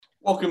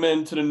Welcome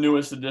into the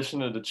newest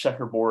edition of the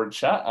Checkerboard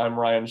Chat. I'm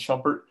Ryan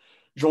Shumpert,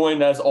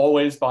 joined as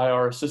always by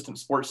our assistant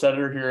sports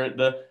editor here at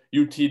the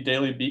UT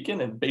Daily Beacon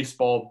and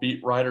baseball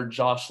beat writer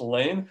Josh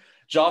Lane.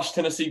 Josh,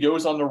 Tennessee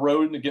goes on the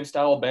road against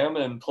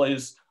Alabama and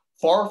plays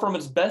far from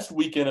its best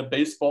weekend of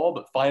baseball,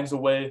 but finds a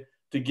way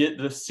to get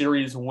the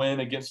series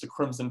win against the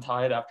Crimson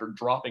Tide after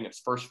dropping its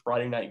first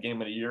Friday night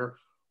game of the year.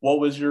 What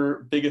was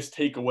your biggest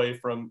takeaway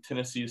from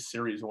Tennessee's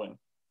series win?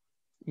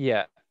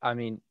 Yeah, I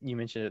mean, you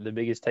mentioned it. The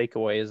biggest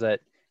takeaway is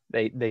that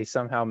they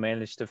somehow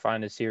managed to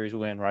find a series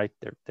win, right?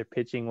 Their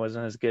pitching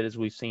wasn't as good as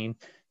we've seen.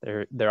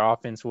 Their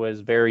offense was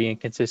very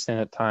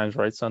inconsistent at times,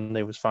 right?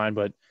 Sunday was fine,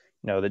 but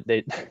that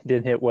they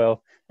didn't hit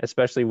well,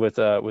 especially with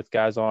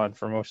guys on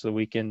for most of the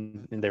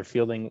weekend, and their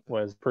fielding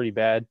was pretty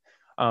bad.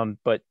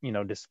 But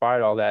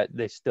despite all that,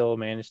 they still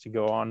managed to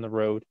go on the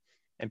road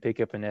and pick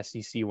up an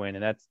SEC win,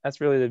 and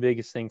that's really the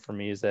biggest thing for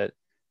me is that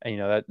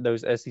that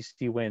those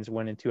SEC wins,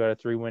 winning 2 out of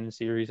 3 winning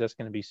series, that's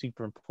going to be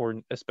super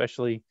important,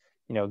 especially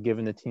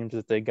given the teams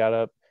that they got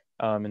up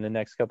in the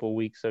next couple of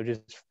weeks. So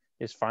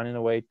just finding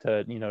a way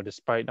to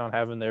despite not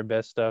having their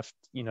best stuff,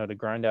 to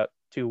grind out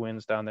 2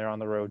 wins down there on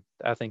the road.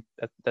 I think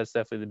that's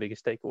definitely the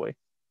biggest takeaway.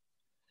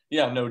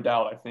 Yeah, no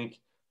doubt. I think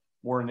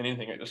more than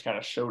anything, it just kind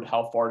of showed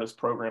how far this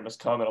program has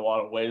come in a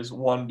lot of ways.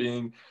 One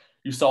being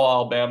you saw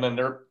Alabama, and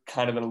they're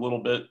kind of in a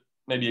little bit,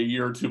 maybe a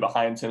year or two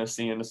behind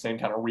Tennessee in the same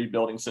kind of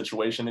rebuilding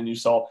situation. And you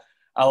saw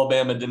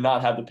Alabama did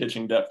not have the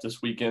pitching depth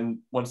this weekend.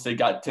 Once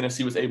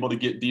Tennessee was able to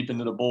get deep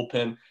into the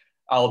bullpen,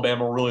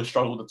 Alabama really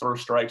struggled to throw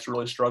strikes,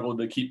 really struggled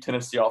to keep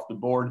Tennessee off the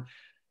board.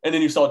 And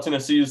then you saw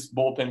Tennessee's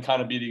bullpen kind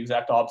of be the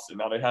exact opposite.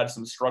 Now, they had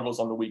some struggles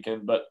on the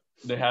weekend, but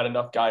they had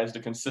enough guys to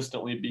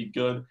consistently be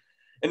good.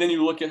 And then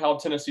you look at how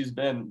Tennessee's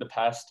been the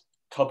past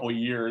couple of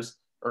years,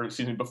 or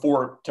excuse me,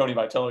 before Tony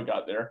Vitello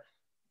got there.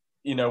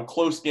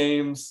 Close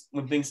games,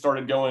 when things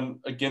started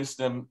going against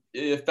them,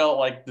 it felt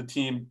like the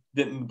team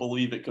didn't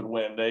believe it could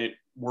win. They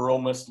were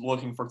almost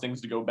looking for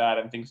things to go bad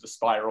and things to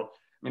spiral. I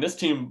mean, this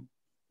team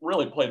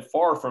really played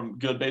far from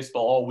good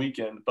baseball all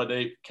weekend, but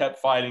they kept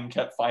fighting,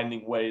 kept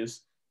finding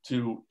ways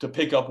to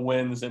pick up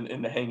wins and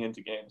to hang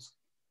into games.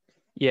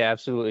 Yeah,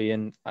 absolutely.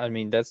 And I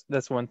mean,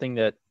 that's one thing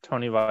that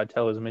Tony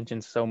Vitello has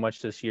mentioned so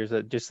much this year is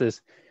that just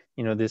this,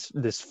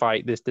 this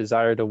fight, this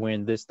desire to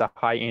win, the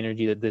high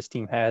energy that this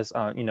team has.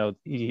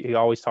 He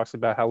always talks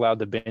about how loud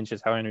the bench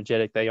is, how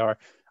energetic they are.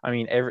 I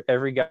mean,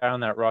 every guy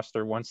on that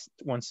roster wants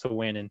to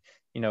win, and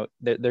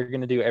they're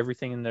going to do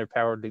everything in their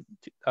power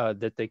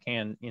that they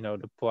can,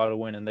 to pull out a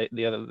win. And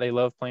they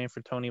love playing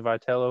for Tony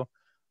Vitello.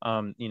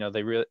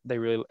 They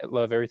really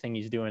love everything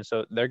he's doing.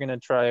 So they're going to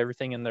try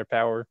everything in their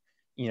power,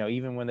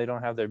 even when they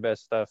don't have their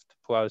best stuff, to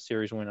pull out a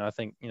series win. I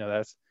think,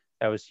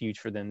 that was huge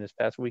for them this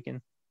past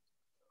weekend.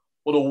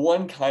 Well, the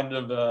one kind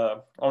of,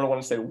 I don't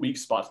want to say weak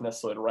spot's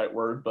necessarily the right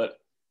word, but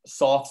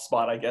soft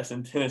spot, I guess,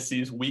 in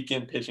Tennessee's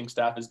weekend pitching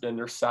staff has been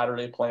their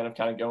Saturday plan of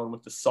kind of going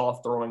with the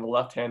soft throwing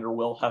left-hander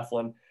Will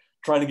Heflin,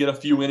 trying to get a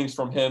few innings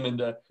from him and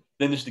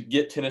then just to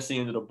get Tennessee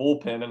into the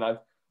bullpen. And I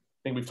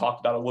think we've talked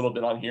about a little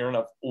bit on here, and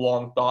I've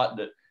long thought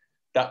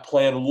that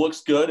plan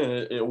looks good and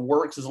it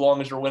works as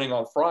long as you're winning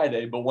on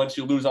Friday. But once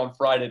you lose on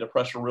Friday, the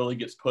pressure really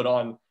gets put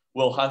on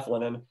Will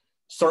Heflin. And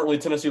certainly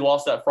Tennessee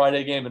lost that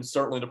Friday game, and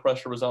certainly the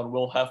pressure was on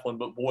Will Heflin,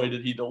 but boy,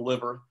 did he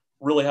deliver.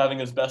 Really having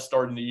his best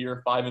start in the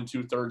year, 5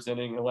 2/3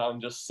 inning,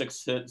 allowing just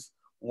 6 hits,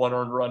 1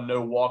 earned run,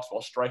 no walks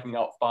while striking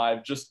out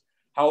 5. Just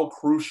how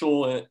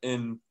crucial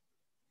and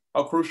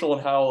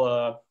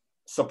how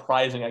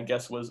surprising, I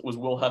guess, was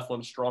Will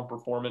Heflin's strong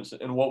performance,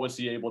 and what was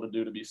he able to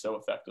do to be so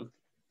effective?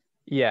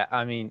 Yeah,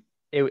 I mean,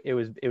 it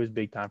was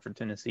big time for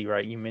Tennessee,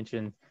 right? You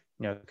mentioned,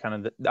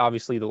 kind of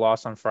obviously the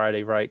loss on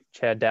Friday, right?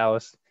 Chad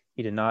Dallas,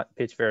 he did not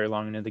pitch very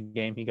long into the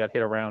game. He got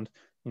hit around.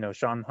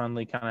 Sean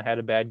Hundley kind of had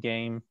a bad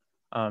game.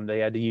 They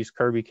had to use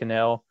Kirby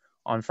Cannell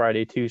on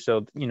Friday too.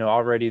 So,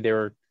 already they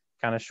were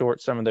kind of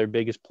short some of their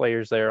biggest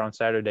players there on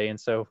Saturday. And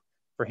so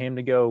for him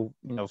to go,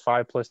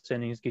 5+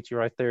 innings, get you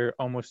right there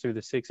almost through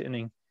the 6th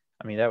inning,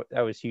 I mean,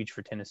 that was huge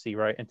for Tennessee,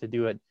 right? And to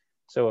do it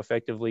so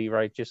effectively,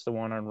 right? Just the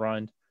one on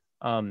run,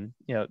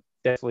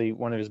 definitely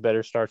one of his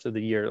better starts of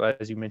the year,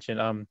 as you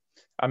mentioned.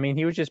 I mean,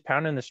 he was just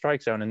pounding the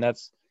strike zone, and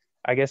that's,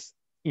 I guess,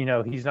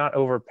 he's not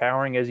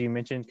overpowering, as you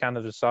mentioned, kind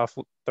of a soft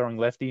throwing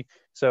lefty.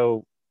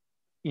 So,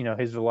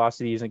 his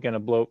velocity isn't going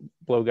to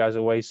blow guys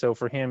away. So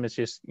for him, it's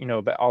just,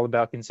 all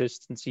about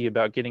consistency,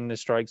 about getting the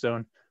strike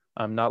zone,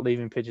 not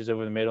leaving pitches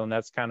over the middle. And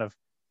that's kind of,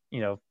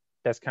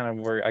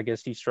 where I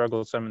guess he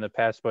struggled some in the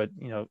past. But,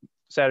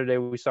 Saturday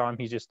we saw him,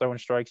 he's just throwing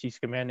strikes. He's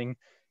commanding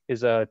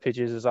his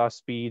pitches, his off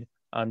speed,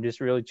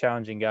 just really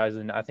challenging guys.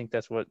 And I think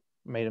that's what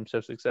made him so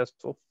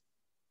successful.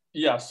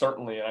 Yeah,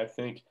 certainly. And I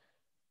think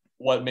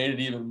what made it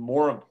even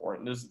more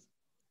important is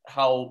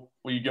how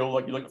when you go,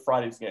 like you look at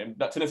Friday's game,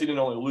 that Tennessee didn't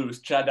only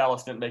lose, Chad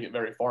Dallas didn't make it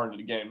very far into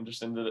the game,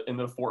 just into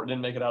the fourth,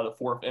 didn't make it out of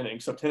the 4th inning.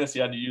 So Tennessee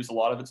had to use a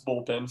lot of its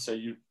bullpen.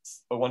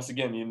 But once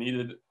again, you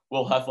needed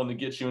Will Heflin to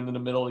get you into the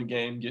middle of the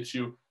game, get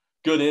you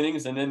good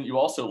innings, and then you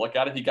also look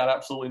at it, he got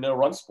absolutely no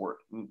run support.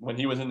 When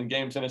he was in the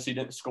game, Tennessee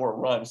didn't score a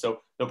run.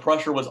 So the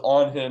pressure was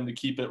on him to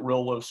keep it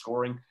real low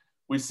scoring.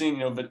 we've seen,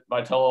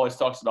 Vitello always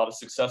talks about a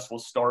successful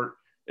start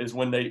is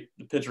when the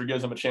pitcher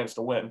gives him a chance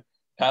to win.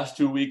 Past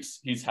 2 weeks,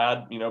 he's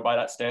had, by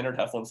that standard,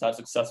 Heflin's had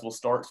successful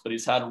starts, but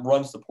he's had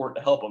run support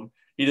to help him.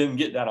 He didn't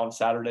get that on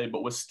Saturday,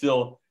 but was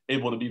still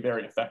able to be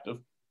very effective.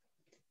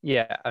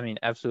 Yeah, I mean,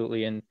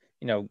 absolutely. And,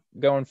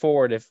 going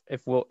forward, if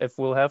Will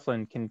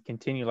Heflin can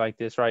continue like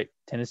this, right?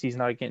 Tennessee's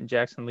not getting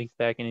Jackson Leaf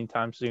back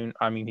anytime soon.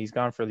 I mean, he's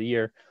gone for the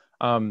year.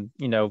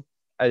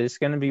 It's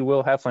going to be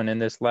Will Heflin in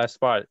this last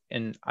spot.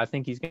 And I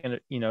think he's going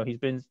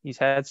to, he's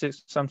had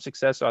some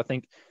success. So I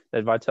think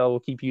that Vitello will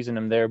keep using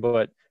him there,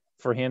 but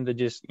for him to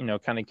just,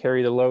 kind of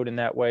carry the load in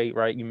that way,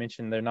 right? You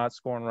mentioned they're not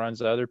scoring runs.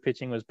 The other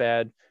pitching was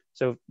bad.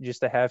 So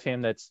just to have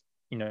him that's,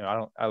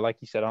 like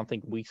you said, I don't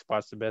think weak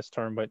spot's the best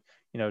term, but,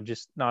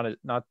 just not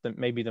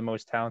maybe the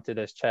most talented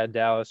as Chad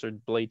Dallas or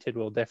Blade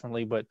Tidwell,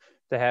 definitely, but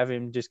to have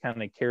him just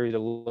kind of carry the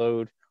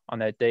load on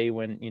that day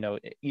when,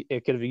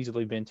 it could have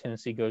easily been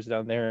Tennessee goes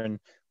down there and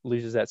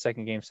loses that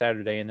second game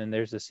Saturday, and then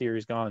there's the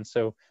series gone.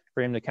 So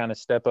for him to kind of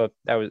step up,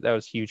 that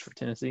was huge for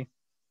Tennessee.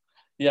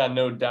 Yeah,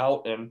 no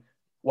doubt. And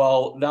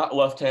while that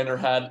left-hander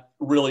had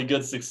really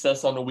good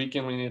success on the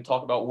weekend, we need to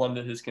talk about one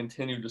that has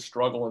continued to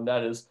struggle, and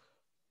that is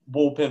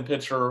bullpen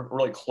pitcher,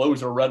 really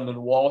closer Redmond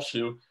Walsh,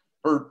 who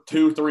for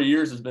 2-3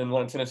 years has been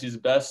one of Tennessee's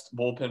best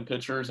bullpen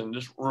pitchers and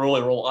just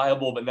really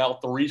reliable. But now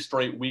 3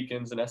 straight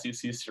weekends in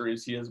SEC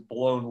series, he has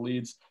blown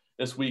leads.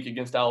 This week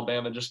against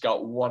Alabama, just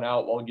got 1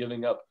 out while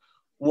giving up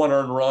 1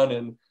 earned run,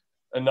 and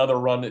another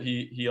run that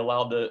he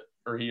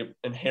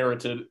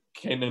inherited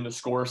came in to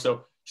score.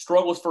 So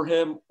struggles for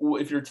him.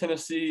 If you're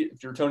Tennessee,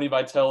 if you're Tony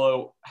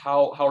Vitello,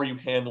 how are you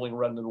handling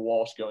Redmond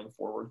Walsh going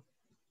forward?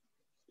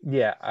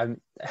 Yeah,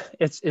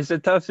 it's a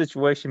tough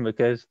situation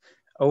because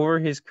over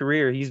his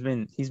career he's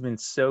been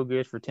so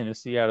good for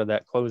Tennessee out of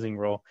that closing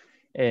role,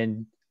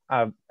 and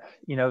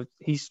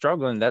he's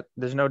struggling. That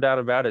there's no doubt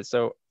about it.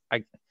 So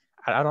I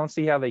don't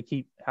see how they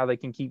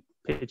can keep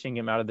pitching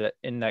him out of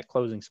in that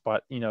closing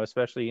spot.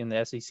 Especially in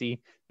the SEC,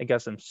 they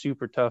got some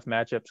super tough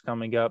matchups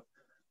coming up.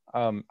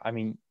 I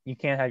mean, you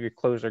can't have your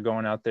closer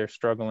going out there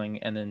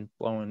struggling and then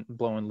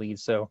blowing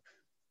leads. So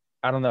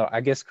I don't know. I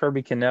guess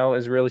Kirby Cannell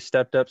has really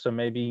stepped up. So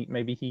maybe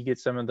he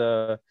gets some of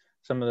the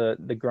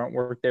grunt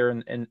work there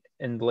in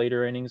the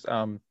later innings.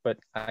 But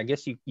I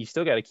guess you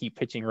still got to keep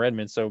pitching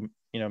Redmond. So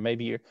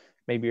maybe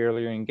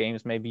earlier in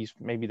games, maybe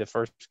the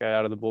first guy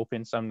out of the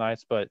bullpen some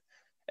nights. But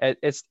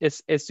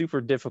it's super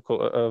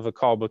difficult of a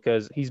call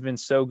because he's been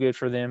so good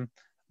for them.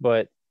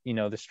 But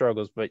the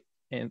struggles,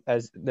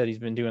 as that he's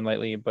been doing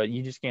lately, but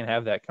you just can't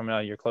have that coming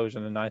out of your closer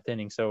in the 9th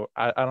inning. So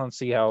I don't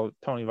see how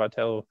Tony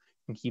Vitello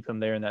can keep him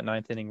there in that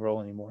 9th inning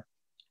role anymore.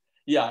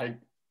 Yeah, I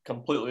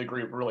completely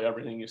agree with really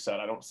everything you said.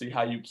 I don't see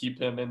how you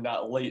keep him in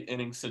that late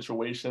inning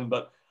situation,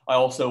 but I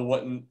also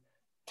wouldn't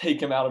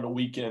take him out of the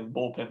weekend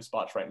bullpen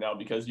spots right now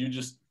because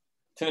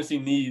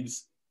Tennessee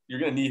you're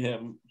going to need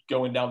him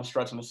going down the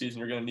stretch in the season.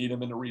 You're going to need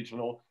him in the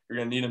regional. You're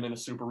going to need him in the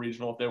super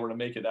regional if they were to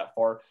make it that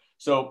far.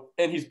 So,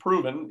 and he's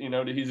proven,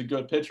 that he's a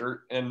good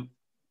pitcher, and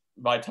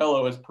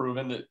Vitello has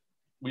proven that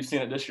we've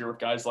seen it this year with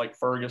guys like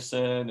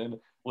Ferguson and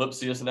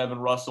Lipsius and Evan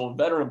Russell,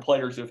 veteran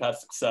players who have had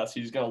success.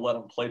 He's going to let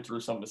them play through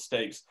some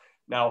mistakes.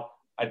 Now,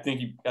 I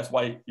think that's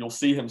why you'll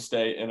see him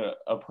stay in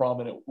a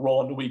prominent role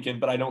on the weekend,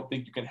 but I don't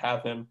think you can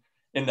have him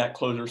in that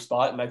closer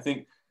spot. And I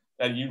think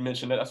that you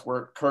mentioned that's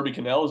where Kirby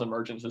Cannell's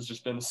emergence has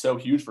just been so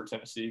huge for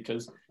Tennessee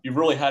because you've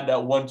really had that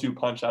 1-2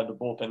 punch out of the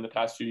bullpen the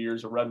past few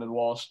years of Redmond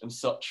Walsh and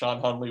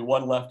Sean Hunley,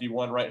 one lefty,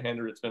 one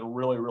right-hander. It's been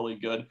really, really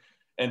good.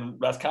 And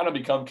that's kind of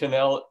become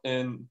Cannell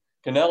and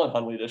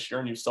Hunley this year.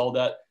 And you saw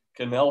that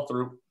Cannell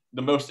threw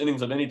the most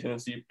innings of any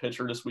Tennessee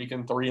pitcher this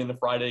weekend, 3 in the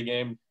Friday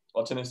game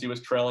while Tennessee was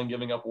trailing,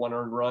 giving up 1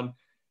 earned run,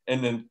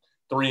 and then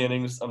 3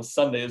 innings on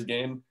Sunday's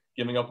game,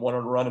 giving up 1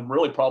 earned run, and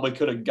really probably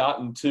could have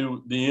gotten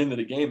to the end of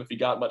the game if he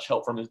got much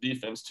help from his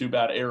defense. 2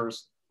 bad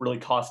errors really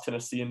cost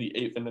Tennessee in the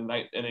 8th and the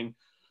 9th inning.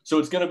 So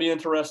it's going to be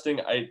interesting.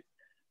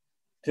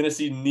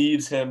 Tennessee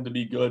needs him to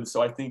be good,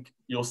 so I think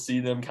you'll see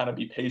them kind of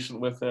be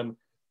patient with him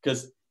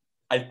because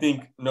I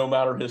think no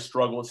matter his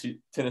struggles,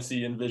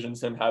 Tennessee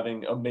envisions him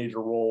having a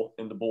major role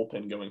in the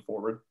bullpen going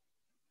forward.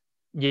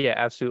 Yeah,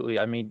 absolutely.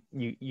 I mean,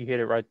 you hit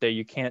it right there.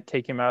 You can't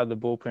take him out of the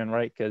bullpen,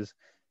 right? Because,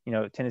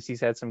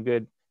 Tennessee's had some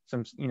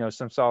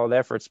solid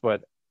efforts,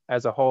 but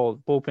as a whole,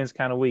 bullpen's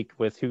kind of weak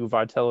with who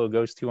Vitello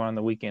goes to on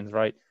the weekends,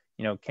 right?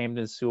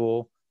 Camden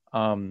Sewell,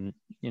 I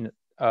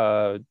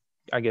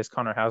guess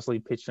Connor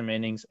Housley pitched some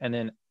innings, and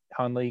then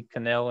Hunley,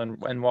 Cannell,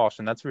 and Walsh,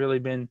 and that's really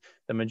been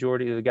the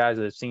majority of the guys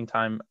that have seen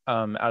time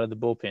out of the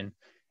bullpen.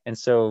 And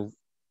so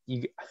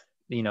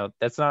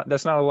that's not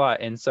a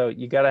lot. And so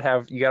you gotta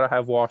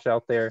have Walsh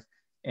out there,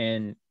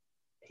 and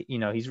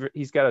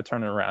he's got to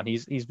turn it around.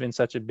 He's been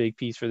such a big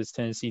piece for this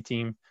Tennessee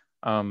team.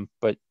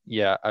 But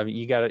yeah, I mean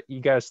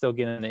you gotta still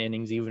get in the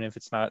innings even if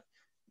it's not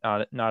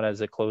as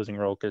a closing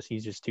role because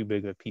he's just too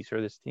big of a piece for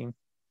this team.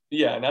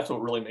 Yeah, and that's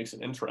what really makes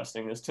it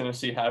interesting is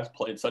Tennessee has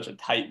played such a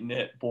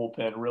tight-knit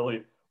bullpen,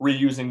 really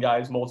reusing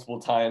guys multiple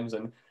times.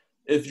 And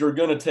if you're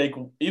going to take,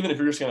 even if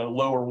you're just going to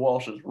lower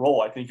Walsh's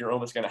role, I think you're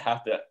almost going to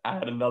have to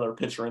add another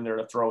pitcher in there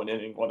to throw an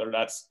inning, whether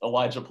that's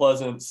Elijah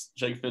Pleasance,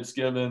 Jake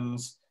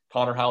Fitzgibbons,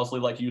 Connor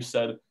Housley, like you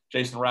said.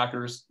 Jason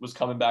Rackers was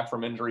coming back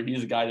from injury.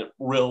 He's a guy that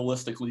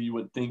realistically you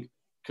would think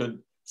could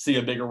see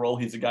a bigger role.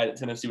 He's a guy that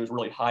Tennessee was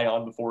really high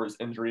on before his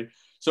injury.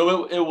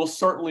 So it will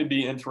certainly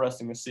be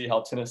interesting to see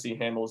how Tennessee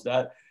handles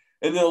that.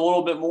 And then a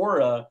little bit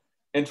more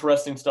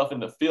interesting stuff in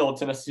the field.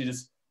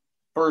 Tennessee's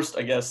first,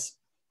 I guess,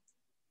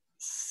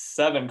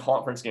 7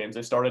 conference games.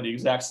 They started the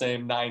exact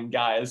same 9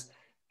 guys.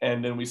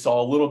 And then we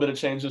saw a little bit of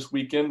change this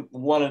weekend.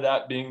 One of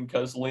that being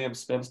because Liam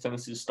Spence,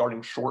 Tennessee's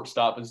starting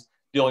shortstop, is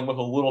dealing with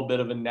a little bit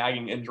of a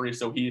nagging injury.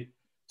 So he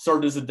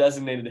started as a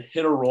designated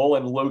hitter role,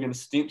 and Logan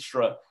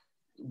Steenstra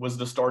was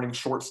the starting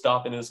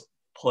shortstop in his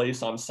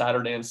place on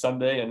Saturday and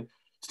Sunday. And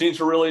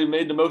Steenstra really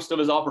made the most of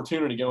his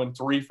opportunity, going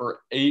 3 for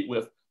 8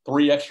 with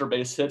 3 extra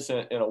base hits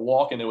and a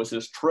walk. And it was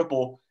his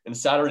triple in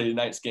Saturday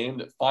night's game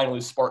that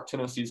finally sparked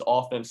Tennessee's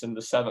offense in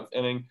the 7th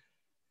inning.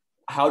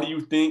 How do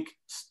you think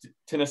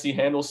Tennessee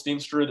handles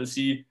Steenstra?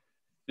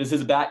 Does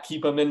his bat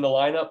keep him in the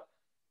lineup?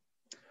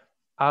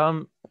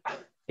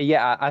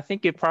 Yeah, I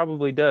think it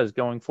probably does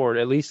going forward,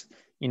 at least,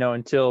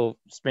 until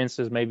Spence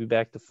is maybe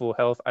back to full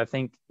health. I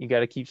think you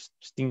got to keep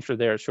Steenstra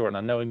there at short. And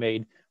I know he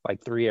made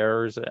like 3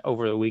 errors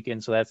over the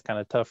weekend, so that's kind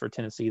of tough for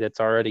Tennessee. That's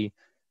already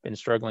been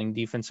struggling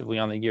defensively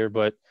on the year.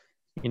 But,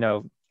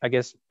 I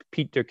guess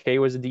Pete Durkee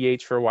was a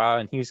DH for a while,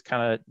 and he's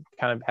kind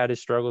of had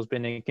his struggles,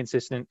 been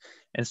inconsistent.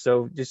 And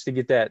so just to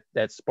get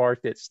that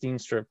spark that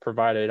Steenstra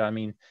provided, I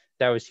mean,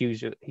 that was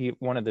huge.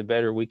 One of the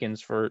better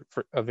weekends for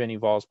of any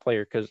Vols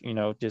player, because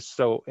just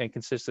so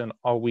inconsistent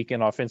all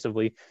weekend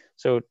offensively.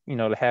 So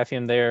to have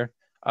him there,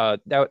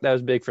 that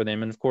was big for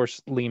them. And of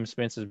course, Liam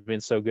Spence has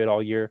been so good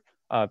all year.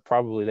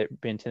 Probably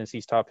they've been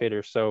Tennessee's top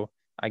hitter. So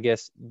I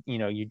guess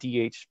you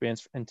DH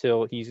Spence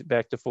until he's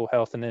back to full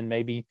health, and then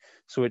maybe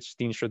switch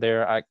Steenstra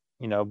there.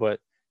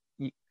 But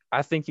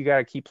I think you got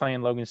to keep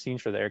playing Logan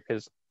Steenstra there,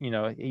 because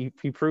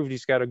he proved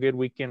he's got a good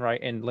weekend, right?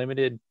 And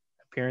limited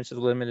appearances,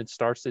 limited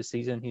starts this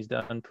season, he's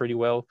done pretty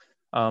well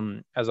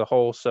as a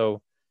whole.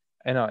 So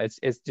I know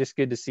it's just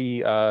good to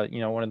see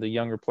one of the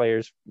younger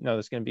players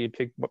that's going to be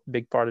a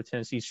big part of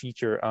Tennessee's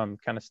future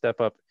kind of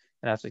step up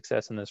and have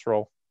success in this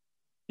role.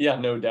 Yeah,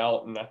 no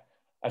doubt. And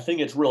I think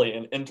it's really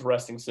an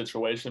interesting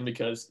situation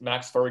because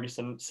Max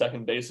Ferguson,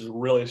 second base, has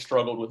really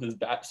struggled with his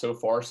bat so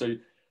far. So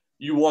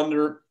you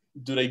wonder,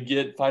 do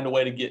they find a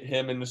way to get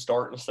him in the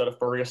start instead of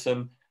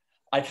Ferguson?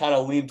 I kind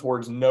of lean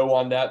towards no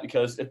on that,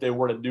 because if they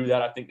were to do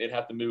that, I think they'd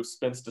have to move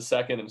Spence to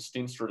second and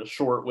Steenstra to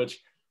short,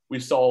 which we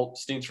saw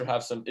Steenstra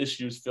have some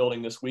issues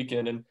fielding this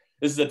weekend. And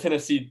this is a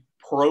Tennessee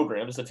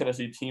program. It's a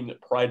Tennessee team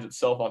that prides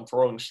itself on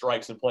throwing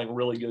strikes and playing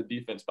really good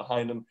defense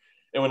behind them.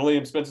 And when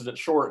Liam Spence is at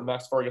short and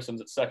Max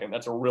Ferguson's at second,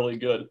 that's a really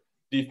good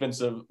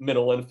defensive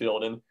middle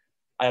infield. And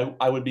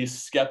I would be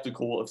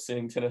skeptical of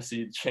seeing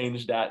Tennessee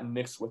change that and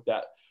mix with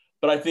that.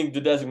 But I think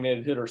the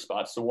designated hitter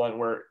spot's the one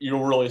where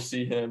you'll really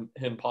see him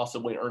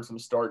possibly earn some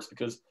starts,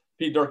 because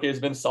Pete Durkee has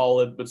been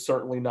solid, but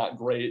certainly not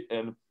great.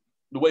 And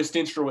the way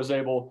Steenstra was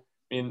able,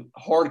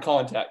 hard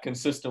contact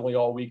consistently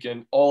all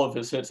weekend, all of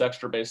his hits,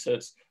 extra base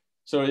hits.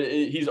 So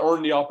he's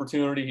earned the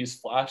opportunity. He's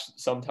flashed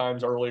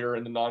sometimes earlier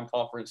in the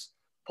non-conference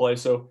play.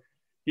 So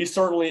he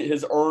certainly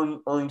has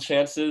earned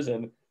chances.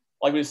 And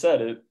like we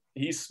said,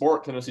 he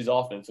sparked Tennessee's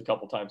offense a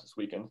couple times this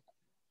weekend.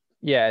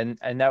 Yeah,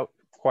 and that,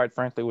 quite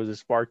frankly, was a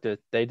spark that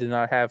they did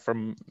not have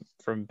from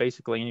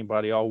basically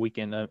anybody all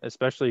weekend,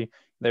 especially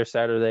their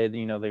Saturday.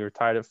 They were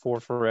tied at 4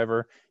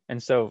 forever.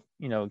 And so,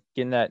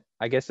 getting that,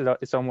 I guess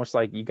it's almost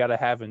like you got to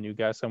have a new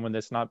guy, someone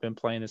that's not been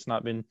playing, that's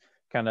not been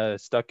kind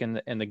of stuck in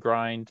the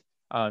grind,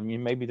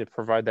 maybe to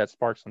provide that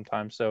spark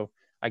sometimes. So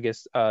I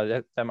guess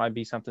that might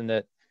be something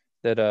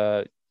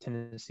that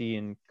Tennessee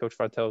and Coach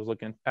Vitale is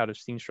looking out of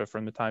Steenstra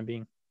from the time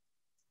being.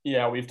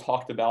 Yeah, we've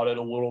talked about it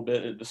a little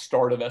bit at the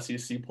start of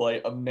SEC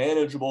play. A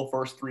manageable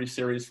first 3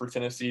 series for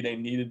Tennessee. They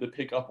needed to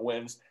pick up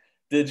wins.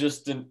 Did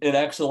just an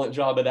excellent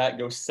job of that.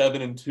 Go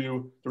 7-2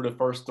 through the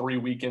first 3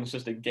 weekends,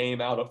 just a game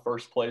out of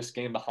first place,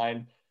 game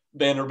behind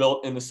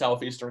Vanderbilt in the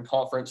Southeastern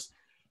Conference.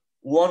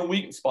 One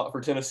weak spot for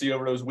Tennessee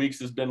over those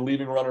weeks has been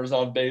leaving runners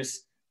on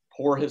base.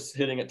 Poor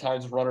hitting at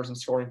times with runners in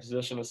scoring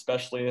position,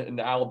 especially in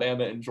the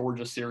Alabama and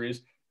Georgia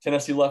series.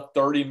 Tennessee left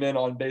 30 men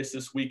on base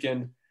this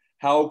weekend.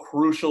 How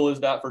crucial is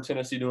that for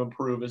Tennessee to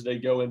improve as they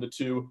go into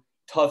 2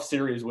 tough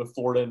series with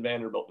Florida and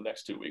Vanderbilt the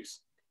next 2 weeks?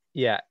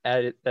 Yeah,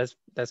 that's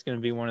going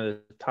to be one of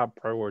the top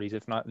priorities,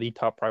 if not the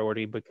top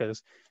priority,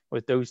 because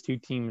with those 2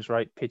 teams,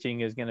 right,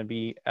 pitching is going to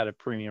be at a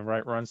premium,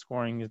 right? Run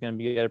scoring is going to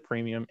be at a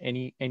premium.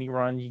 Any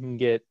run you can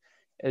get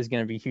is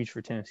going to be huge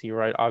for Tennessee,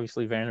 right?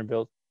 Obviously,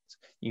 Vanderbilt,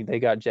 they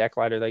got Jack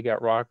Leiter, they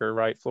got Rocker,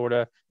 right?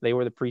 Florida, they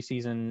were the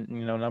preseason,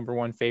 number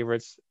 1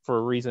 favorites for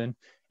a reason.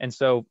 And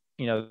so,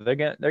 they're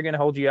gonna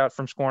hold you out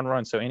from scoring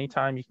runs. So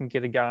anytime you can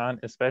get a guy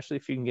on, especially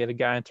if you can get a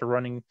guy into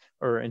running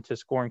or into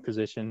scoring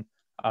position,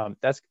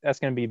 that's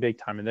going to be big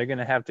time, and they're going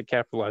to have to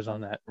capitalize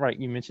on that, right?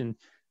 You mentioned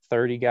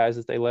 30 guys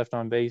that they left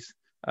on base.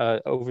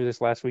 over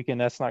this last weekend.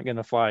 That's not going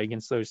to fly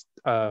against those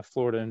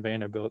Florida and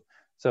Vanderbilt.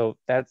 So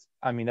that's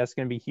going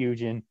to be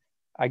huge. And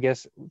I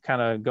guess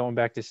kind of going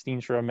back to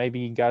Steenstra,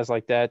 maybe guys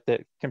like that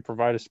can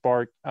provide a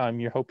spark.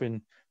 You're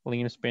hoping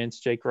Liam Spence,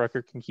 Jake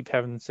Rucker can keep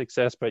having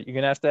success, but you're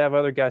going to have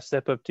other guys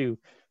step up too.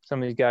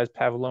 Some of these guys,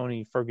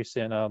 Pavoloni,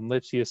 Ferguson,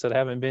 Lipsius, that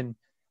haven't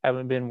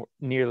been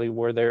nearly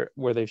where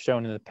they've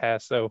shown in the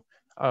past. So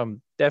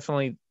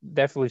definitely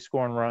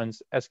scoring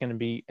runs. That's going to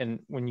be, and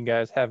when you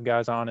guys have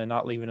guys on and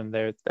not leaving them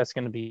there, that's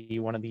going to be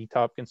one of the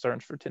top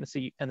concerns for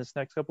Tennessee in this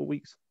next couple of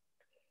weeks.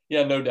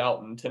 Yeah, no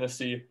doubt. And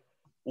Tennessee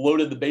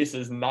loaded the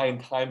bases 9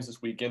 times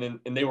this weekend,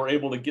 and they were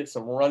able to get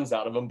some runs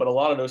out of them. But a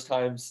lot of those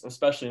times,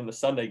 especially in the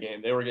Sunday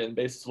game, they were getting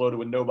bases loaded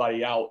with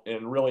nobody out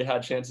and really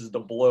had chances to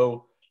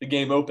blow the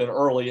game open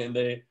early, and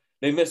they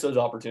missed those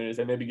opportunities.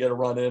 They maybe get a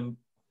run in,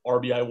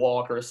 RBI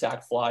walk or a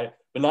sac fly,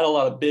 but not a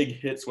lot of big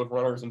hits with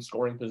runners in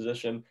scoring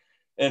position.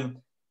 And,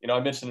 I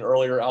mentioned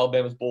earlier,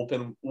 Alabama's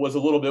bullpen was a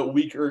little bit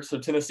weaker, so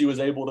Tennessee was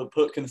able to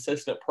put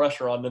consistent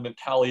pressure on them and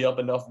tally up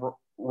enough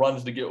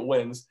runs to get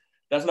wins.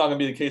 That's not going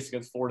to be the case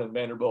against Florida and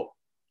Vanderbilt.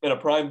 And a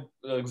prime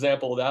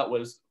example of that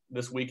was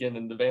this weekend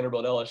in the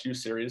Vanderbilt LSU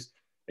series,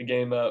 a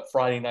game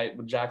Friday night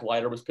when Jack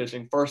Leiter was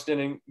pitching. First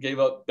inning, gave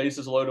up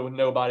bases loaded with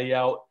nobody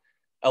out.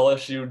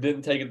 LSU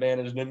didn't take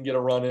advantage, didn't get a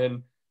run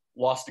in,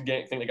 lost the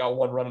game. I think they got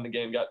 1 run in the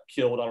game, got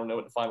killed. I don't know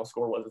what the final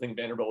score was. I think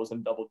Vanderbilt was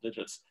in double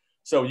digits.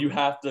 So you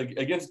have to,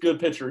 against good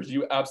pitchers,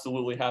 you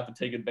absolutely have to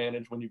take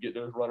advantage when you get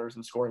those runners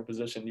in scoring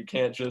position. You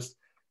can't just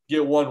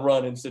get 1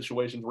 run in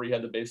situations where you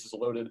had the bases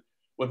loaded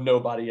with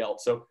nobody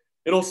else. So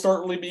it'll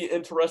certainly be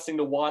interesting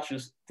to watch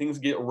as things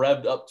get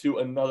revved up to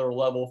another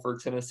level for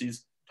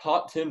Tennessee's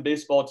top 10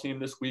 baseball team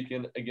this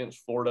weekend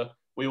against Florida.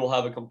 We will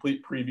have a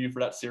complete preview for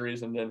that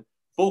series and then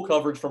full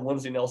coverage from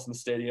Lindsey Nelson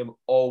Stadium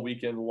all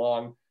weekend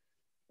long.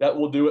 That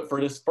will do it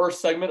for this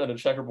first segment of the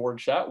Checkerboard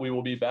Chat. We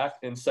will be back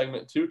in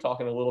segment 2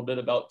 talking a little bit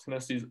about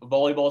Tennessee's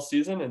volleyball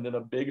season and then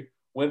a big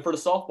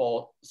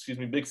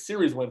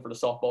series win for the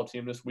softball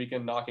team this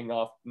weekend, knocking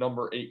off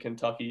number 8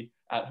 Kentucky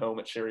at home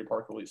at Sherry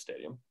Park Elite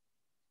Stadium.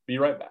 Be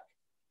right back.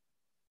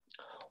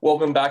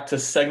 Welcome back to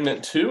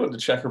segment 2 of the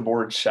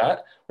Checkerboard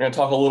Chat. We're going to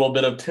talk a little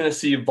bit of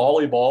Tennessee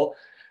volleyball.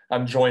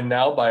 I'm joined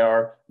now by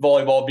our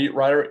volleyball beat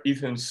writer,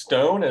 Ethan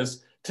Stone,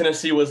 as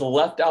Tennessee was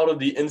left out of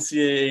the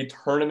NCAA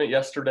tournament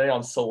yesterday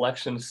on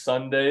Selection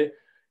Sunday.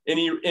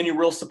 Any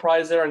real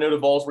surprise there? I know the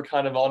Vols were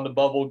kind of on the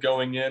bubble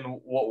going in.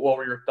 What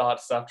were your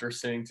thoughts after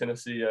seeing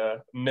Tennessee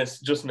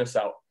miss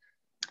out?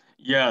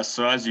 Yeah,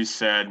 so as you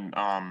said,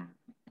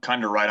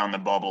 kind of right on the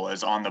bubble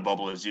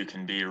as you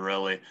can be,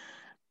 really.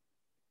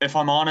 If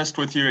I'm honest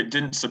with you, it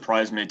didn't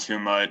surprise me too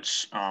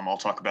much. I'll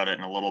talk about it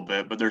in a little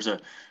bit, but there's a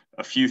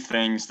few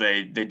things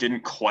they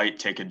didn't quite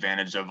take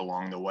advantage of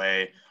along the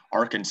way.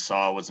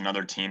 Arkansas was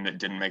another team that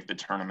didn't make the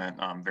tournament.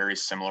 Very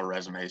similar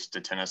resumes to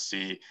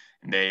Tennessee.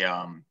 And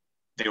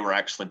they were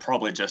actually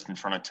probably just in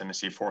front of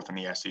Tennessee, 4th in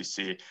the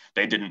SEC.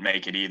 They didn't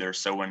make it either.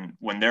 So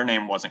when their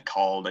name wasn't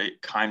called,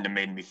 it kind of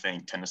made me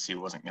think Tennessee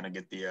wasn't going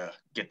to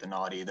get the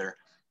nod either.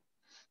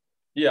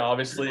 Yeah,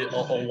 obviously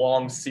a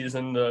long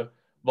season. The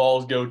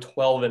Vols go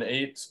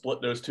 12-8,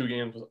 split those 2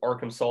 games with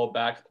Arkansas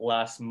back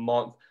last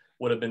month.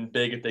 Would have been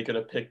big if they could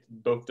have picked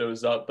both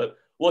those up. But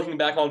looking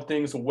back on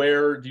things,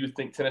 where do you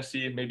think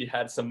Tennessee maybe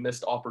had some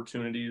missed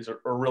opportunities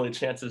or really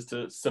chances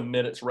to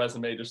submit its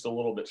resume just a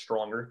little bit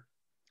stronger?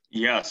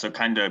 Yeah, so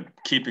kind of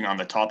keeping on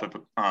the topic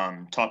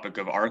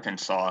of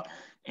Arkansas,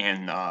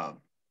 in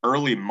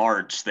early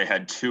March, they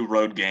had 2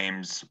 road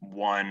games.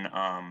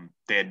 One,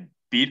 they had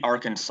beat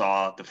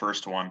Arkansas, the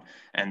first one,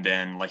 and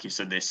then, like you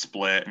said, they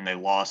split and they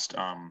lost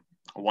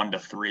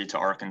 1-3 to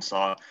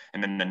Arkansas.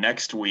 And then the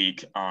next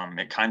week,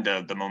 it kind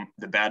of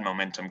the bad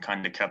momentum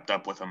kind of kept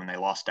up with them, and they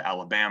lost to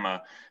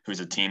Alabama, who's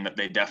a team that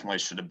they definitely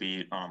should have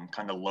beat,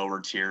 kind of lower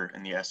tier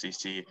in the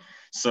SEC.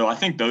 So I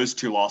think those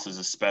 2 losses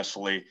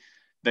especially,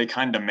 they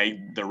kind of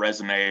made the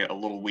resume a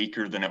little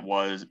weaker than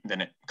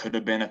it could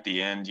have been at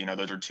the end.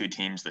 Those are 2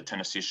 teams that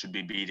Tennessee should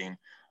be beating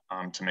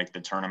to make the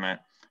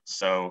tournament.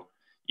 So,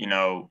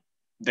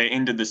 they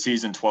ended the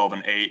season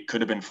 12-8, could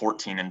have been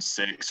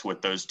 14-6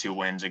 with those 2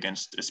 wins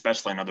against,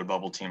 especially another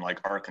bubble team like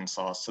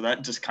Arkansas. So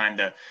that just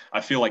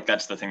I feel like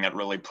that's the thing that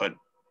really put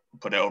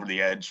it over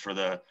the edge for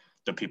the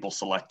people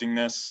selecting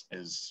this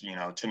is,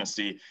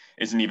 Tennessee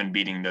isn't even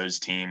beating those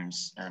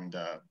teams. And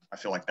I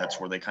feel like that's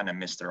where they kind of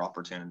missed their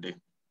opportunity.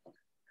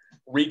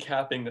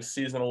 Recapping the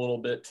season a little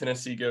bit,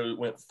 Tennessee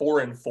went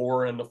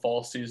 4-4 in the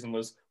fall season,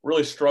 was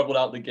really struggled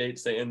out the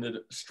gates. They ended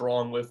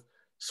strong with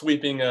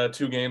sweeping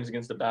 2 games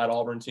against a bad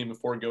Auburn team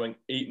before going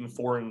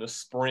 8-4 in the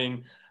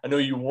spring. I know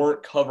you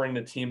weren't covering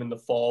the team in the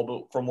fall,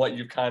 but from what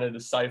you've kind of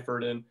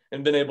deciphered and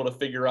been able to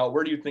figure out,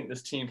 where do you think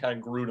this team kind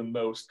of grew the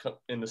most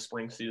in the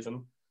spring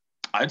season?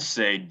 I'd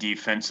say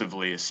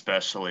defensively,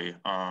 especially.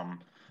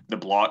 The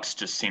blocks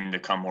just seemed to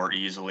come more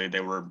easily. They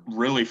were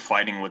really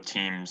fighting with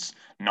teams,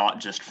 not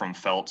just from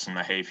Phelps and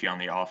Mahaffey on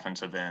the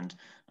offensive end.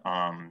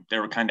 They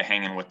were kind of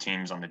hanging with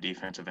teams on the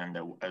defensive end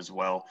as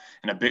well.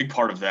 And a big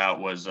part of that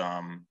was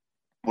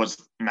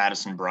was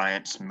Madison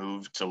Bryant's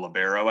move to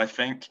libero, I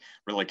think,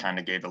 really kind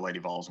of gave the Lady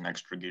Vols an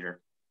extra gear.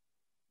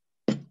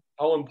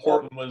 How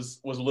important was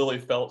Lily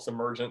Felt's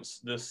emergence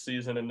this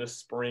season and this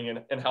spring,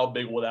 and how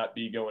big will that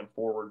be going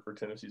forward for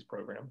Tennessee's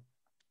program?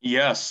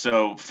 Yeah,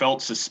 so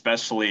Felts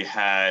especially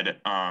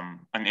had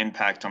an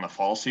impact on the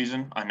fall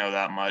season. I know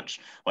that much.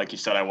 Like you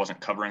said, I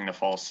wasn't covering the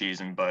fall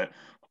season, but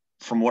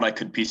from what I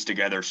could piece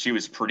together, she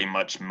was pretty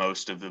much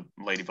most of the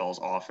Lady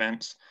Vols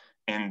offense.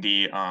 In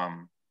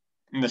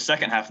the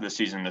second half of the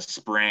season, the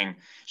spring,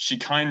 she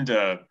kind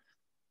of,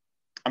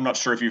 I'm not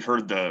sure if you've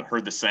heard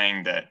the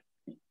saying that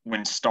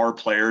when star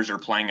players are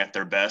playing at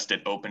their best,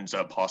 it opens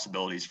up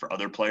possibilities for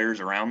other players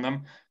around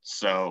them.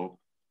 So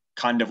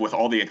kind of with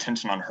all the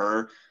attention on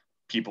her,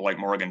 people like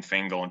Morgan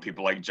Fingal and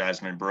people like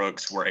Jasmine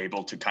Brooks were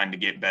able to kind of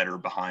get better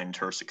behind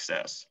her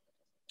success.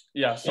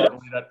 Yeah,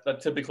 certainly.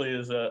 That typically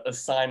is a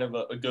sign of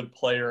a good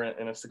player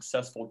and a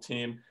successful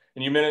team.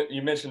 And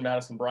you mentioned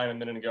Madison Bryant a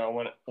minute ago.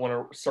 I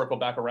want to circle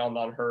back around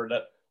on her.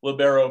 That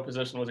libero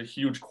position was a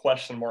huge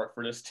question mark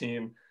for this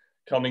team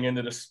coming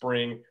into the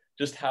spring.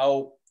 Just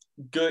how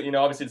good,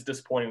 obviously it's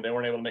disappointing they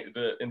weren't able to make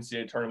the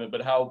NCAA tournament,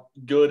 but how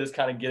good is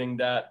kind of getting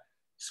that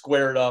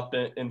squared up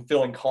and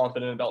feeling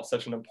confident about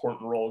such an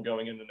important role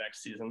going into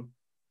next season?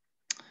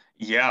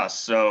 Yeah,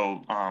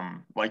 so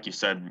like you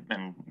said,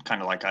 and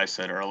kind of like I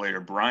said earlier,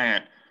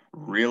 Bryant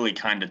really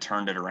kind of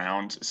turned it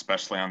around,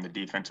 especially on the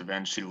defensive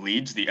end. She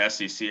leads the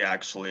SEC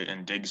actually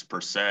in digs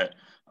per set.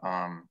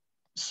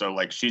 So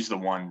like she's the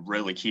one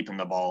really keeping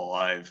the ball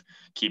alive,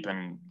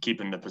 keeping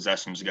the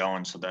possessions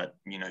going, so that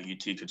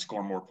UT could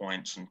score more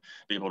points and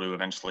be able to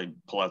eventually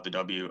pull out the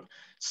W.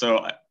 So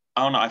I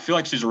don't know. I feel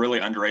like she's a really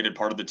underrated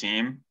part of the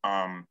team.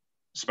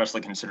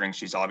 Especially considering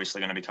she's obviously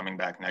going to be coming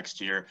back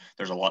next year.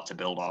 There's a lot to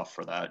build off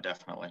for that,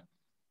 definitely.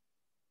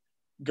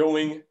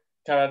 Going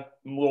kind of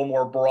a little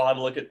more broad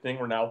look at thing,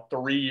 we're now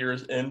 3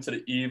 years into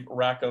the Eve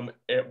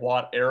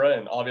Rackham-Watt era,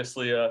 and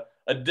obviously a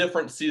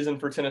different season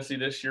for Tennessee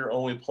this year,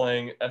 only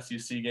playing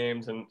SEC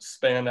games and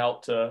span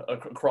out to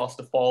across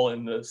the fall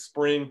and the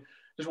spring.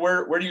 Just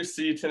where do you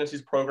see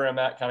Tennessee's program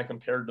at kind of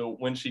compared to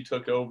when she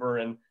took over,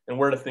 and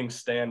where do things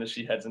stand as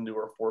she heads into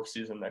her fourth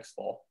season next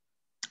fall?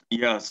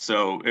 Yeah,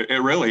 so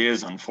it really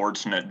is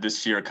unfortunate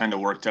this year kind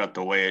of worked out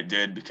the way it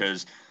did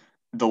because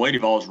the Lady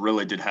Vols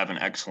really did have an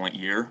excellent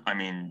year. I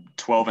mean,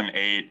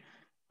 12-8.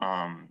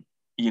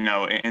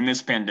 In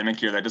this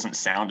pandemic year, that doesn't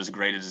sound as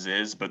great as it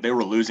is, but they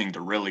were losing to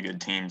really good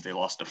teams. They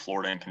lost to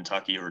Florida and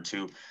Kentucky, or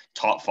two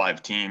top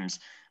 5 teams.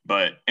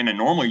 But in a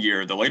normal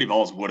year, the Lady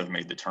Vols would have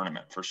made the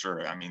tournament for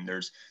sure. I mean,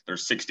 there's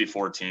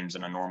 64 teams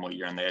in a normal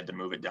year, and they had to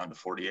move it down to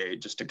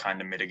 48 just to kind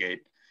of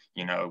mitigate,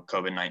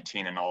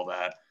 COVID-19 and all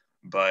that.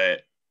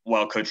 But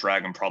while Coach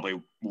Rackham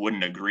probably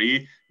wouldn't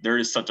agree, there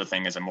is such a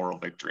thing as a moral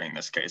victory in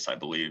this case, I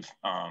believe.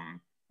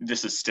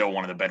 This is still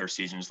one of the better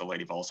seasons the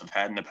Lady Vols have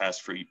had in the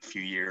past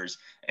few years,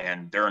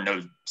 and there are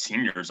no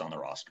seniors on the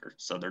roster,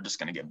 so they're just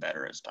going to get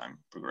better as time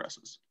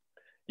progresses.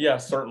 Yeah,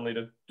 certainly.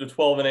 The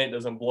 12-8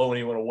 doesn't blow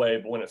anyone away,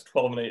 but when it's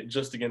 12-8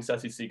 just against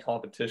SEC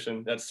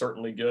competition, that's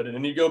certainly good. And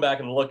then you go back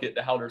and look at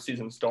how their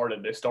season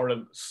started. They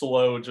started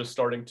slow, just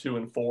starting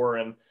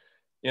 2-4, and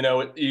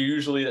you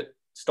usually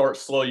start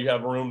slow, you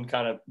have room to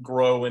kind of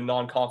grow in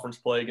non-conference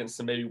play against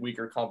some maybe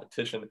weaker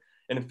competition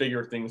and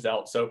figure things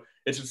out. So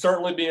it should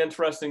certainly be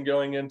interesting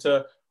going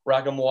into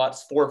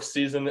Rackham-Watt's fourth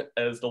season,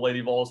 as the Lady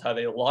Vols have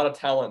a lot of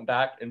talent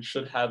back and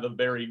should have a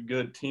very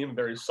good team,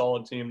 very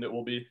solid team that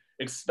will be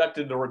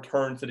expected to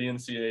return to the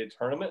NCAA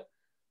tournament.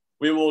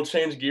 We will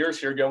change gears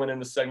here going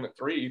into segment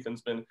 3.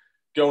 Ethan's been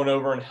going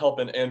over and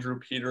helping Andrew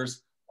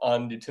Peters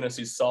on the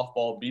Tennessee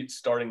softball beat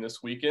starting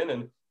this weekend,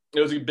 and it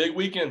was a big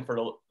weekend for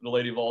the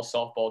Lady Vols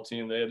softball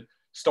team. They had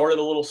started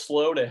a little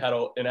slow. They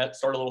started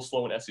a little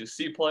slow in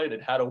SEC play. They'd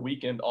had a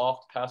weekend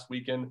off past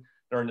weekend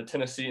during the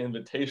Tennessee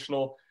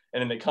Invitational,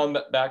 and then they come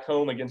back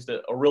home against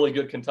a really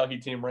good Kentucky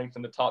team ranked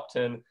in the top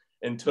 10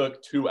 and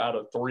took 2 out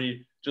of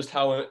 3. Just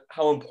how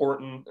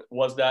important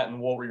was that, and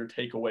what were your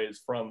takeaways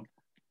from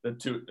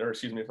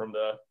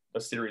the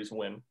series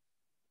win?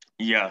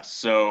 Yeah,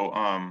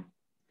 so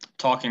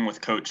talking with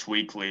Coach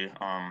Weekly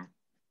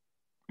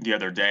the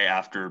other day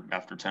after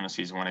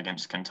Tennessee's win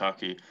against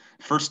Kentucky,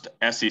 first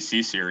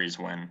SEC series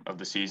win of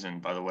the season,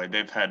 by the way.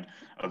 They've had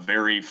a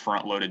very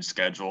front-loaded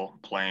schedule,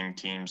 playing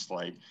teams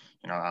like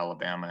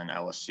Alabama and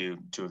LSU,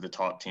 2 of the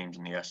top teams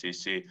in the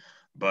SEC.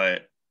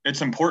 But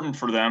it's important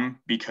for them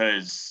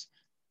because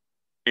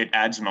it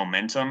adds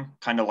momentum,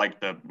 kind of like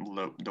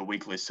the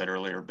Weekly said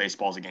earlier.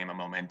 Baseball's a game of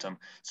momentum.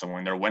 So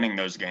when they're winning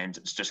those games,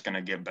 it's just going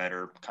to get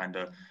better, kind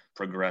of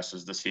progress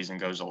as the season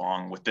goes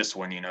along. With this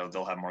one,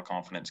 they'll have more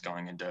confidence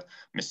going into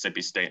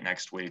Mississippi State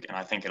next week, and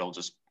I think it'll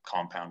just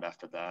compound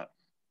after that.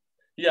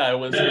 Yeah, it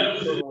was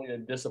certainly a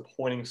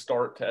disappointing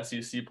start to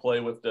SEC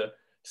play with the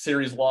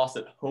series loss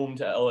at home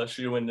to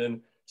LSU and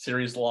then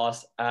series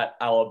loss at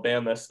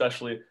Alabama,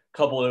 especially a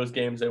couple of those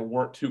games that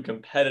weren't too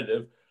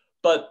competitive.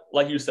 But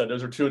like you said,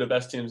 those are 2 of the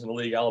best teams in the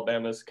league.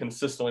 Alabama's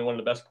consistently one of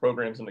the best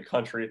programs in the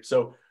country.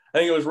 So I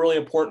think it was really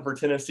important for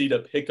Tennessee to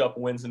pick up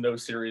wins in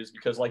those series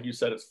because, like you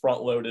said, it's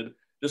front-loaded.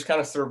 just kind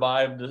of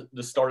survived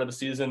the start of the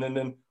season. And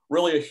then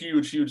really a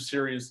huge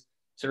series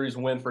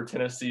win for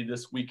Tennessee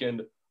this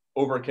weekend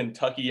over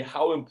Kentucky.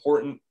 How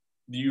important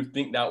do you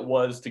think that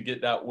was to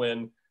get that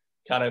win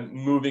kind of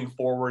moving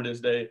forward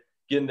as they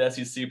get into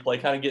SEC play,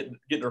 kind of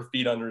get their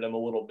feet under them a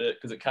little bit,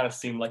 because it kind of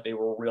seemed like they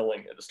were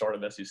reeling at the start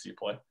of SEC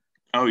play?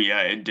 Oh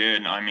yeah, it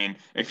did. I mean,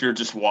 if you're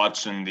just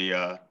watching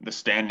the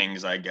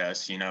standings, I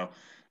guess,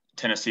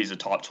 Tennessee's a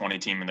top 20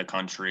 team in the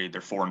country. They're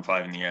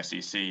 4-5 in the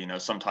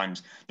SEC.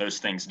 Sometimes those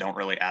things don't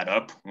really add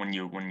up when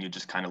you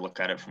just kind of look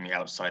at it from the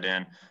outside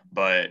in.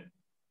 But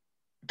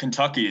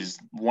Kentucky is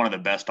one of the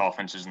best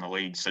offenses in the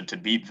league. So to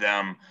beat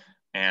them,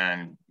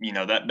 and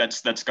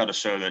that's got to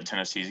show that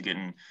Tennessee's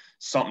getting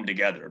something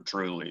together,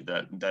 truly,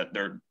 that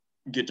they're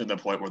get to the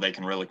point where they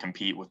can really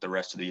compete with the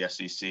rest of the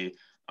SEC.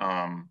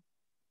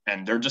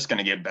 And they're just going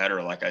to get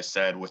better, like I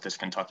said, with this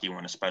Kentucky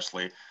win,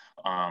 especially.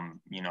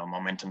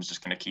 Momentum's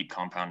just going to keep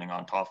compounding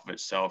on top of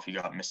itself. You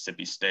got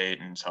Mississippi State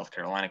and South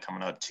Carolina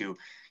coming up, two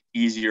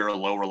easier,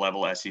 lower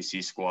level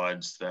SEC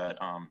squads that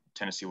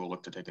Tennessee will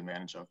look to take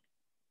advantage of.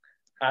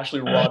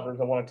 Ashley Rogers,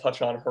 I want to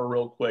touch on her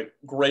real quick.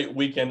 Great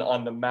weekend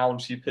on the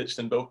mound. She pitched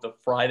in both the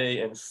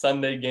Friday and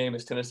Sunday game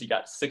as Tennessee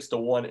got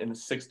 6-1 and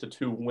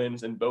 6-2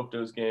 wins in both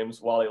those games,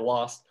 while they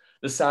lost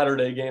the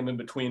Saturday game in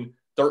between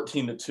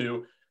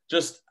 13-2.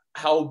 Just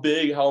how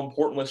big, how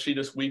important was she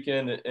this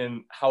weekend,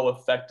 and how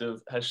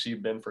effective has she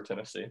been for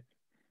Tennessee?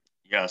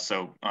 Yeah,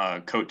 so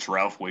Coach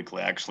Ralph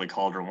Weekly actually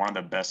called her one of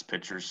the best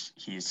pitchers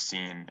he's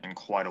seen in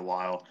quite a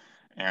while.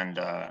 And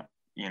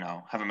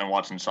haven't been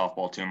watching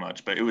softball too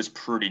much, but it was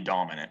pretty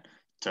dominant,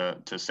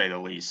 to say the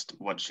least,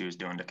 what she was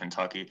doing to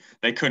Kentucky.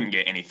 They couldn't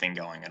get anything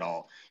going at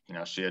all.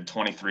 She had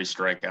 23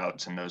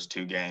 strikeouts in those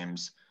two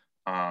games.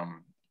 I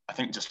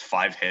think just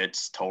 5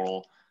 hits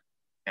total.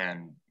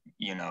 And,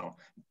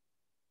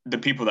 the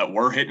people that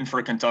were hitting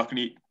for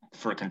Kentucky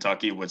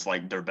was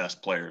like their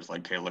best players,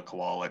 like Kayla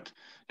Kowalik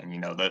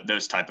and,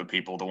 those type of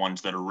people, the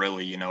ones that are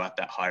really, at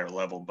that higher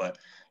level. But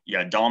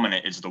yeah,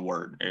 dominant is the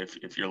word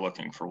if you're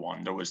looking for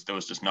one. There was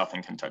just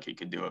nothing Kentucky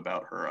could do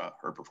about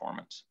her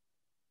performance.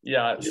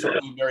 Yeah,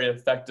 certainly very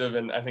effective,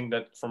 and I think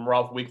that from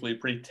Ralph Weekly,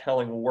 pretty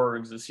telling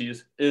words as he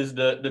is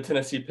the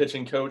Tennessee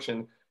pitching coach,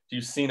 and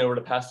you've seen over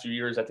the past few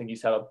years, I think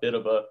he's had a bit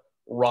of a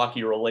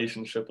rocky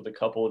relationship with a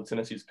couple of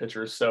Tennessee's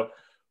pitchers. So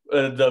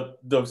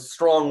the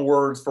strong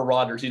words for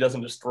Rogers, he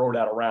doesn't just throw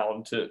that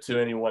around to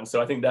anyone. So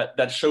I think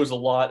that shows a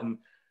lot, and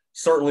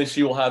certainly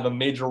she will have a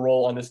major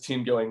role on this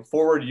team going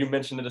forward. You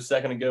mentioned it a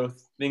second ago,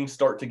 things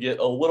start to get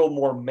a little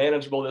more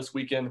manageable this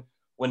weekend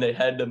when they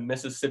head to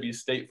Mississippi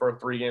State for a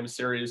 3-game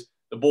series.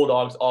 The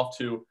Bulldogs off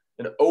to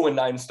an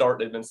 0-9 start.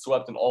 They've been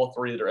swept in all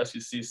 3 of their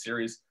SEC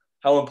series.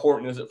 How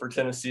important is it for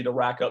Tennessee to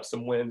rack up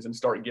some wins and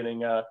start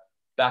getting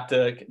back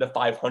to the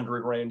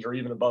 500 range or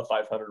even above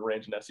 500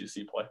 range in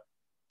SEC play?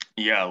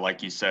 Yeah,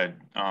 like you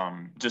said,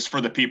 just for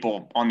the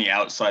people on the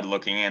outside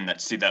looking in that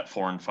see that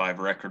 4-5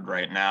 record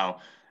right now,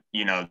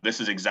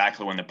 this is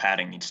exactly when the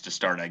padding needs to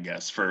start, I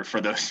guess,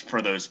 for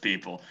those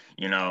people.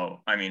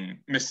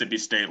 Mississippi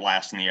State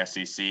last in the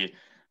SEC,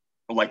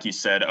 like you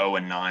said,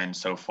 0-9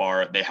 so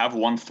far. They have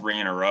won 3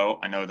 in a row.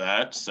 I know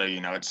that. So,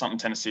 it's something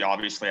Tennessee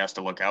obviously has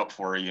to look out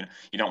for. You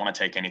don't want to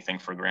take anything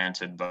for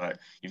granted, but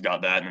you've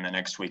got that. And then the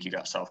next week you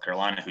got South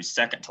Carolina, who's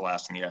second to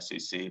last in the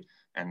SEC.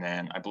 And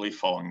then I believe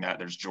following that,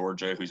 there's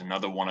Georgia, who's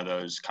another one of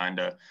those kind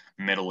of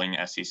middling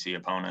SEC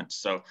opponents.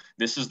 So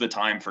this is the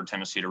time for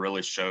Tennessee to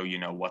really show,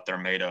 what they're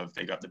made of.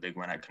 They got the big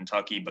win at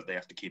Kentucky, but they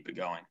have to keep it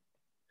going.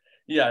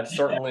 Yeah, it's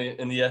certainly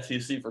in the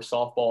SEC for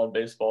softball and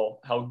baseball,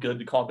 how good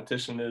the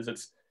competition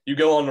is. You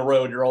go on the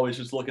road, you're always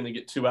just looking to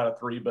get 2 out of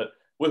 3. But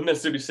with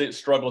Mississippi State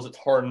struggles, it's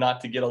hard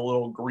not to get a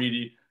little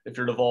greedy if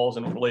you're the Vols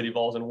and Lady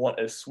Vols and want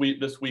a sweep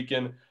this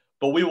weekend.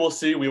 But we will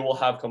see. We will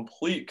have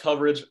complete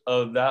coverage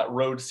of that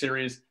road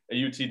series at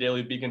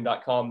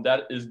utdailybeacon.com.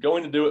 That is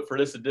going to do it for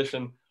this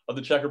edition of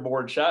the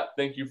Checkerboard Chat.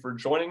 Thank you for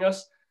joining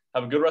us.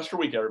 Have a good rest of your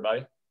week,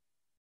 everybody.